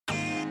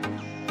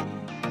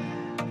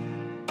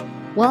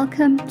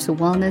Welcome to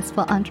Wellness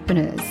for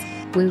Entrepreneurs,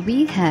 where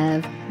we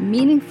have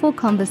meaningful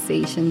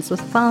conversations with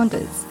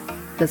founders.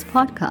 This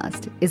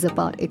podcast is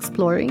about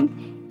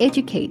exploring,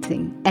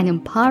 educating, and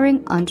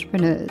empowering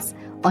entrepreneurs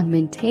on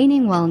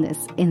maintaining wellness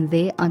in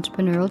their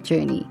entrepreneurial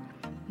journey.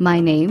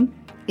 My name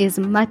is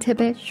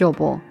Matebe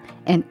Jobo,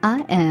 and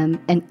I am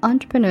an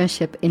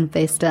entrepreneurship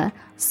investor,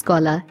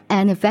 scholar,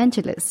 and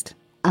evangelist.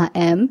 I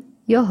am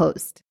your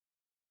host.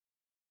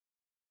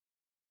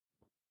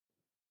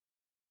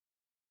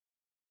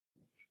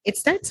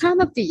 It's that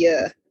time of the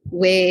year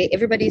where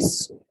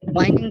everybody's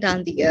winding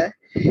down the year,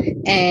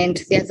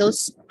 and there are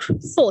those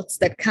thoughts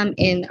that come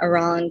in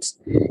around,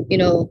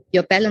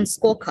 your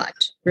balanced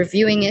scorecard,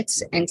 reviewing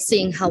it and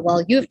seeing how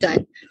well you've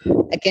done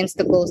against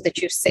the goals that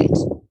you've set.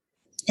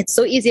 It's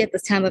so easy at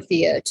this time of the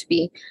year to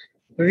be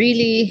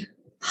really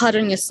hard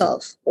on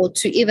yourself, or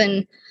to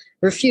even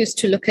refuse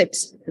to look at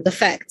the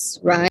facts,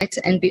 right?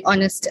 And be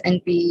honest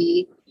and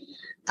be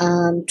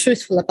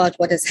truthful about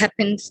what has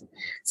happened.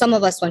 Some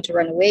of us want to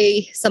run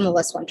away. Some of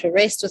us want to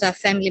rest with our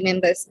family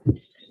members.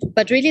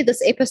 But really,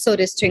 this episode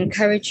is to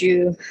encourage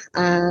you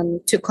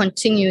to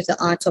continue the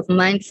art of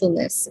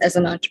mindfulness as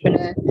an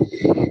entrepreneur.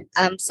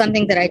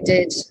 Something that I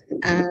did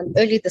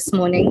early this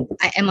morning.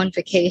 I am on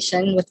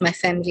vacation with my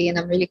family, and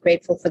I'm really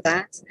grateful for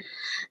that.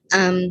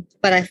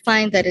 But I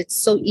find that it's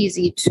so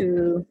easy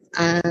to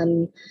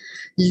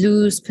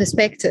lose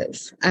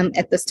perspective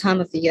at this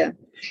time of the year.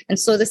 And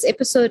so this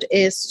episode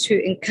is to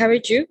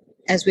encourage you,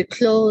 as we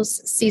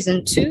close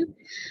season 2,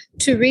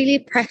 to really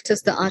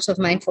practice the art of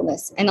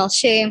mindfulness. And I'll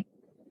share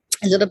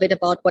a little bit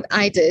about what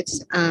I did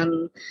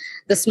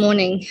this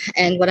morning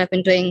and what I've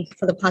been doing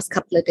for the past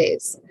couple of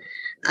days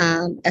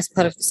as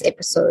part of this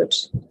episode,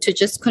 to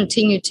just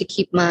continue to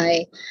keep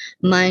my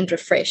mind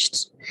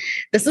refreshed.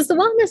 This is the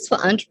Wellness for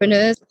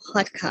Entrepreneurs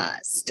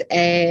podcast,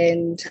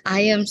 and I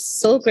am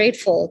so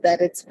grateful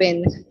that it's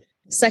been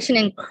such an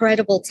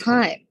incredible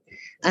time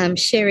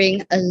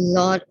sharing a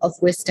lot of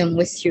wisdom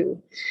with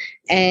you.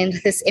 And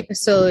this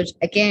episode,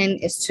 again,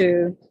 is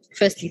to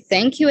firstly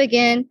thank you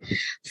again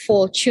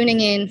for tuning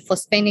in, for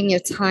spending your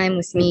time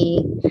with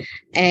me,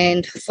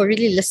 and for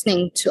really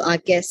listening to our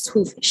guests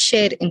who've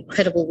shared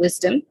incredible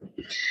wisdom,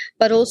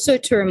 but also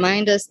to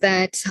remind us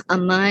that our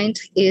mind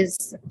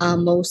is our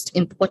most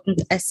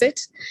important asset,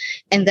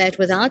 and that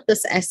without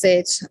this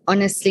asset,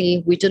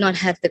 honestly, we do not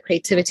have the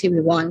creativity we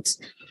want.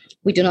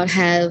 We do not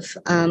have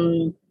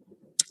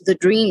the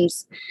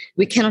dreams.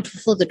 We cannot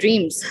fulfill the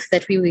dreams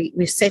that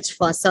we've set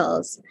for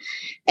ourselves.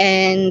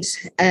 And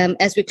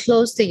as we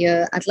close the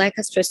year, I'd like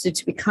us firstly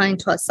to be kind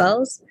to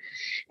ourselves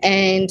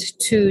and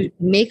to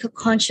make a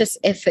conscious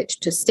effort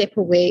to step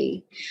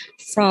away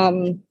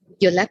from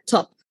your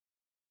laptop.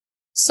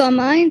 So our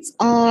minds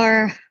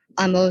are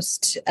our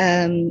most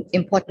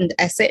important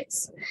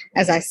assets,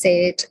 as I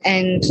said,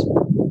 and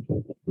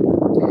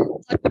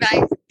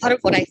part of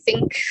what I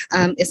think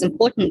is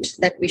important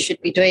that we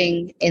should be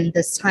doing in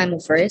this time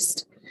of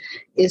rest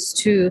is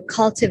to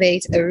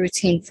cultivate a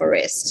routine for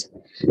rest.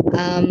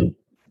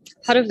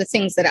 Part of the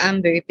things that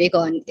I'm very big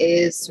on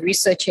is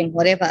researching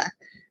whatever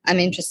I'm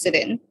interested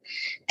in.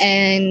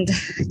 And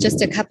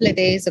just a couple of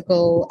days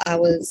ago, I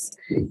was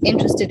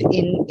interested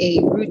in a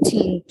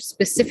routine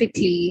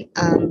specifically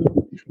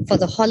for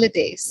the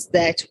holidays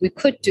that we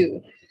could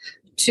do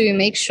to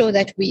make sure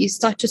that we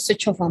start to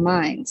switch off our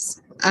minds.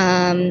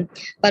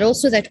 But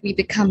also that we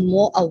become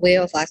more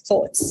aware of our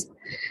thoughts,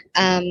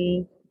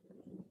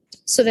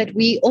 so that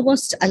we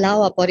almost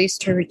allow our bodies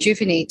to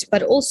rejuvenate,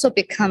 but also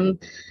become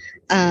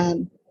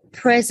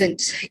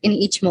present in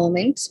each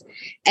moment,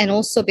 and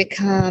also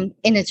become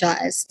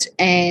energized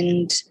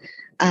and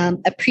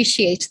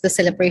appreciate the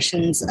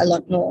celebrations a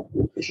lot more.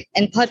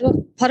 And part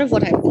of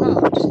what I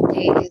found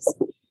is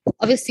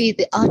obviously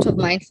the art of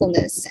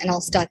mindfulness, and I'll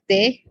start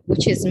there,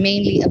 which is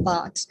mainly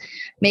about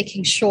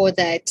making sure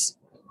that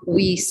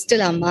we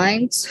still our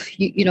minds,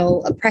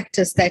 a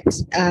practice that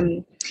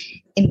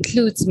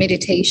includes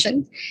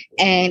meditation,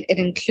 and it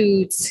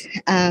includes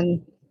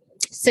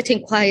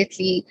sitting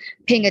quietly,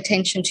 paying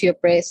attention to your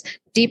breath,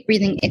 deep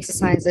breathing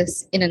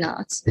exercises in and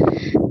out,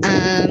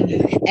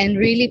 and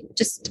really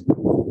just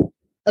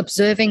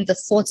observing the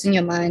thoughts in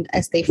your mind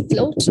as they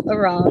float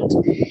around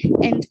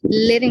and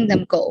letting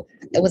them go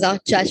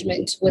without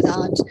judgment,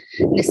 without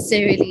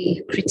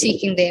necessarily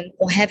critiquing them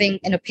or having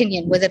an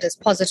opinion, whether it is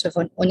positive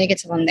or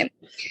negative on them.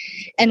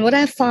 And what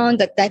I found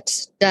that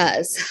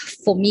does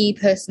for me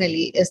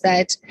personally is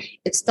that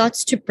it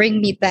starts to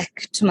bring me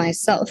back to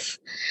myself.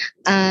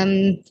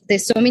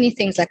 There's so many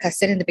things, like I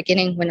said in the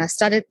beginning when I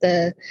started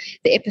the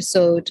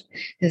episode,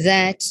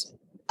 that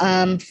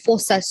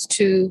force us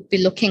to be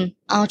looking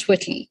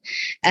outwardly.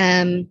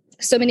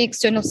 So many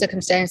external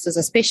circumstances,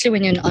 especially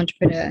when you're an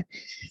entrepreneur,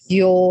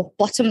 your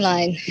bottom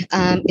line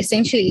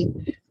essentially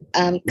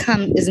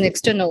is an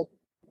external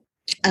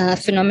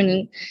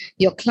phenomenon.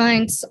 Your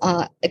clients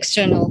are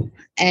external,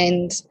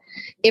 and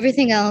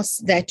everything else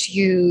that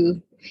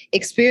you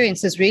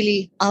experience is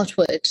really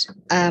outward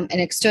and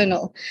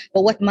external.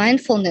 But what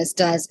mindfulness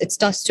does, it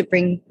starts to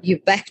bring you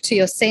back to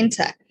your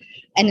center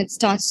and it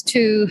starts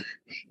to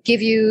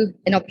give you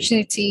an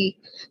opportunity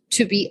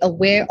to be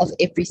aware of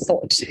every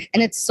thought.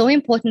 And it's so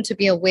important to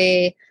be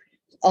aware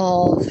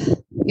of,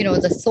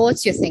 the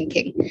thoughts you're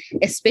thinking,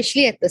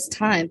 especially at this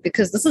time,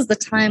 because this is the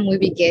time where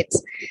we get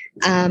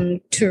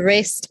to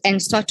rest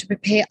and start to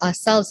prepare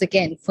ourselves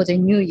again for the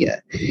new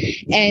year.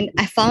 And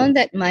I found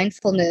that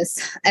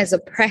mindfulness as a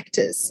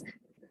practice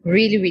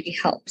really, really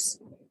helps.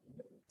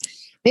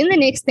 Then the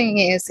next thing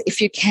is,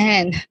 if you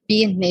can,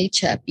 be in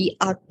nature, be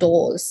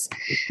outdoors,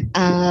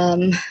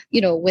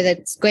 whether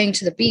it's going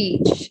to the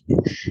beach,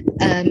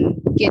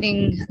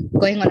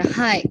 going on a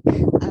hike,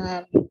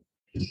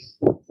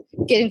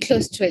 getting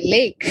close to a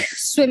lake,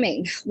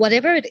 swimming,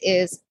 whatever it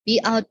is,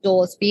 be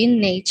outdoors, be in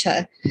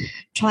nature.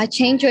 Try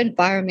change your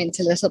environment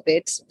a little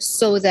bit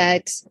so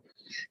that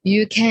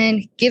you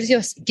can give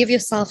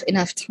yourself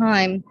enough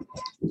time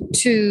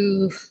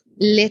to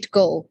let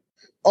go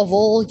of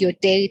all your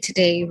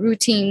day-to-day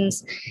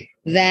routines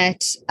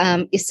that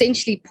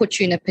essentially put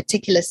you in a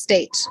particular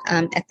state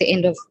at the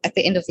end of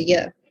the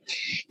year.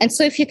 And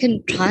so if you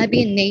can try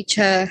be in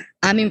nature,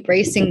 I'm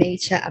embracing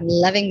nature, I'm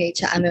loving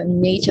nature, I'm a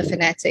nature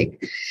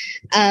fanatic.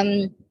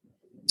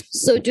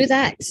 So do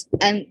that.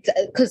 And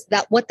because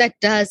what that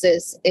does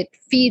is it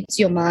feeds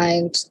your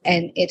mind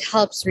and it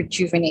helps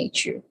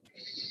rejuvenate you.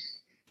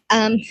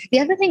 The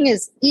other thing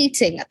is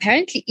eating.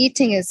 Apparently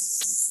eating is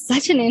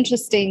such an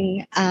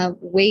interesting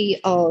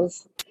way of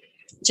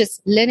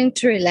just learning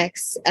to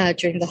relax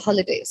during the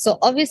holidays. So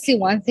obviously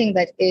one thing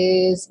that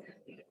is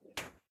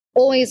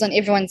always on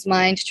everyone's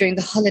mind during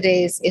the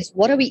holidays is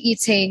what are we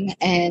eating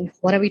and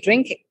what are we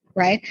drinking,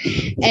 right?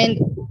 And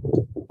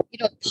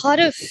part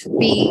of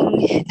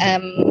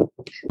being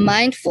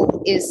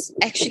mindful is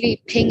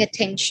actually paying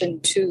attention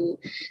to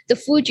the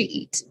food you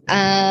eat,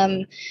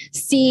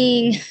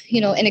 seeing,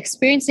 and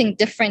experiencing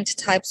different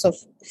types of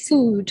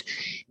food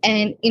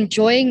and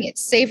enjoying it,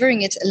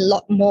 savoring it a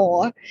lot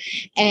more,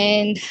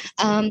 and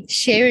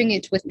sharing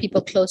it with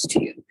people close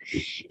to you.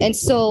 And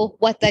so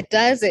what that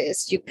does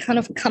is you kind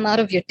of come out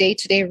of your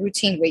day-to-day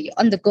routine where you're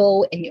on the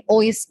go and you're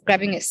always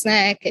grabbing a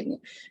snack and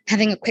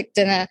having a quick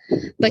dinner,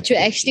 but you're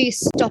actually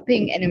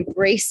stopping and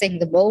embracing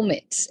the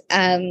moment.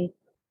 And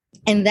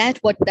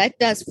what that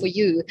does for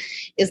you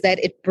is that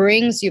it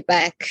brings you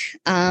back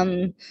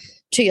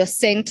to your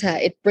center.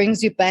 It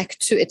brings you back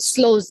it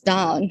slows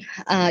down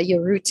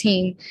your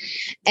routine,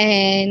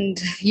 and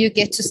you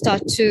get to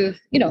start to,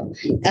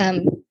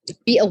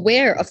 be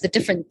aware of the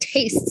different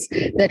tastes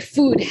that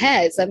food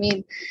has. I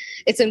mean,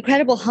 it's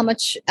incredible how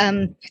much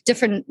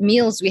different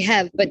meals we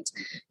have, but,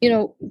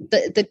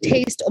 the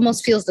taste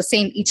almost feels the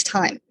same each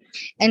time.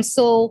 And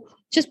so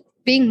just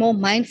being more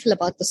mindful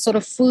about the sort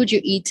of food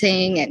you're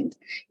eating and,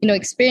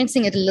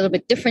 experiencing it a little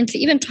bit differently,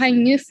 even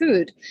trying new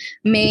food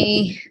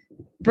may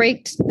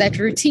break that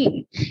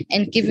routine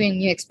and give you a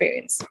new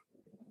experience.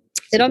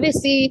 Then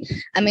obviously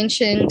I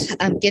mentioned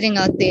getting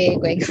out there,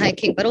 going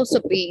hiking, but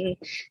also being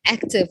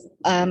active,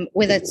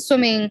 whether it's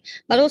swimming,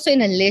 but also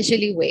in a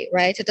leisurely way,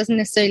 right? It doesn't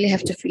necessarily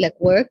have to feel like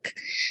work,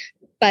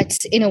 but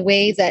in a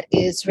way that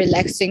is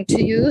relaxing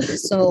to you.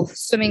 So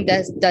swimming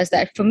does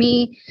that for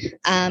me.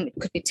 It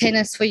could be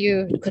tennis for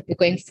you. It could be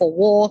going for a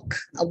walk.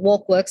 A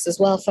walk works as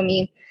well for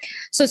me.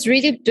 So it's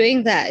really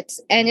doing that.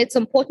 And it's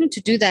important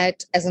to do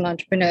that as an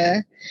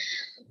entrepreneur,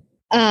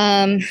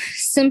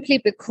 simply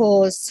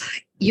because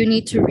you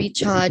need to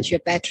recharge your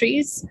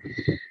batteries.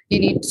 You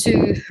need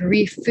to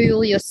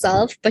refuel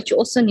yourself, but you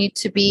also need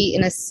to be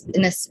in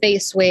a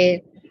space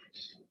where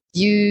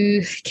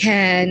you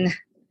can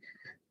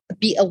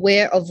be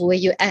aware of where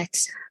you're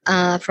at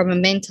from a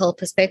mental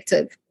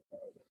perspective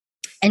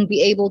and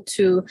be able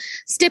to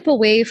step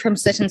away from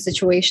certain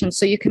situations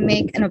so you can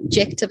make an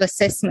objective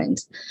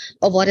assessment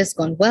of what has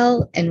gone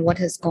well and what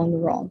has gone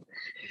wrong.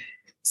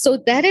 So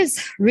that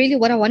is really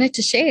what I wanted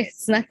to share.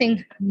 It's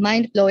nothing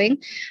mind-blowing,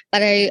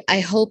 but I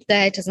hope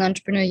that as an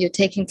entrepreneur, you're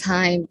taking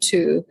time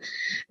to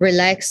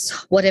relax,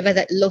 whatever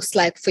that looks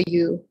like for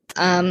you.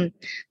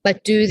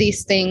 But do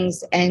these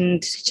things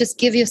and just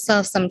give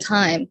yourself some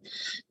time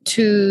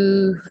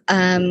to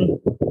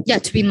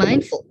be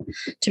mindful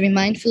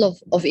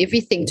of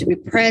everything, to be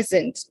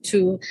present,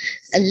 to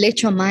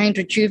let your mind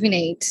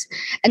rejuvenate.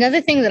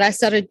 Another thing that I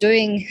started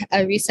doing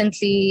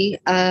recently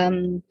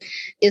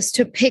is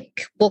to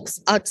pick books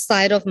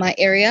outside of my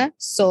area.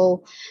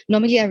 So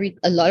normally I read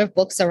a lot of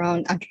books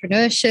around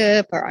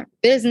entrepreneurship, around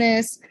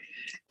business.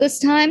 This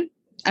time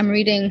I'm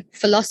reading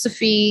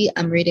philosophy,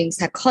 I'm reading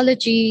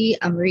psychology,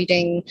 I'm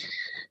reading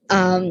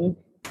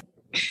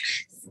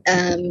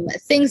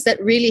things that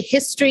really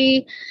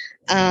history,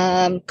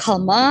 Karl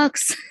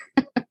Marx.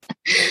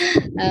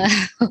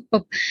 I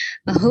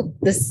hope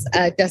this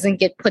doesn't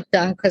get put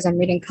down because I'm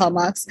reading Karl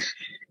Marx.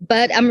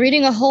 But I'm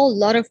reading a whole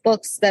lot of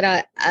books that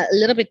are a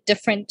little bit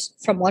different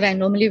from what I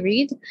normally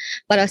read,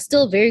 but are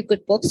still very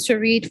good books to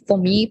read for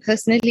me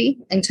personally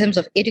in terms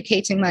of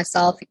educating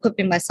myself,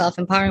 equipping myself,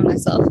 empowering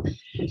myself.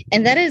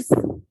 And that is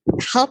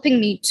helping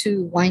me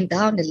to wind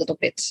down a little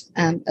bit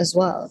as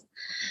well.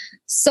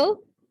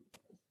 So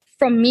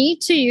from me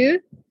to you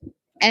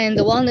and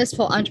the Wellness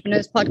for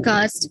Entrepreneurs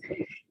podcast,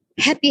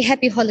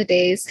 happy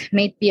holidays.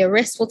 May it be a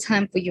restful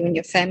time for you and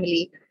your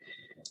family.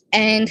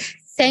 And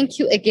thank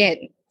you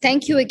again.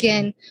 Thank you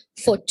again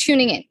for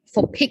tuning in,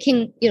 for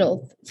picking,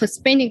 for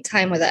spending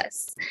time with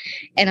us.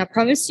 And I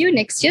promise you,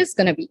 next year is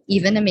going to be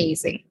even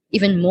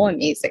more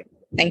amazing.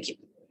 Thank you.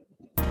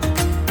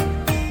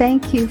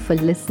 Thank you for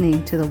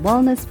listening to the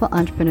Wellness for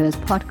Entrepreneurs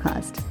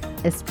podcast,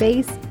 a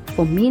space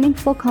for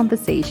meaningful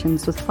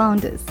conversations with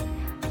founders.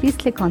 Please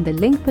click on the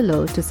link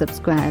below to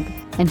subscribe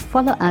and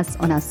follow us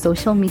on our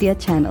social media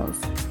channels.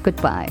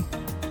 Goodbye.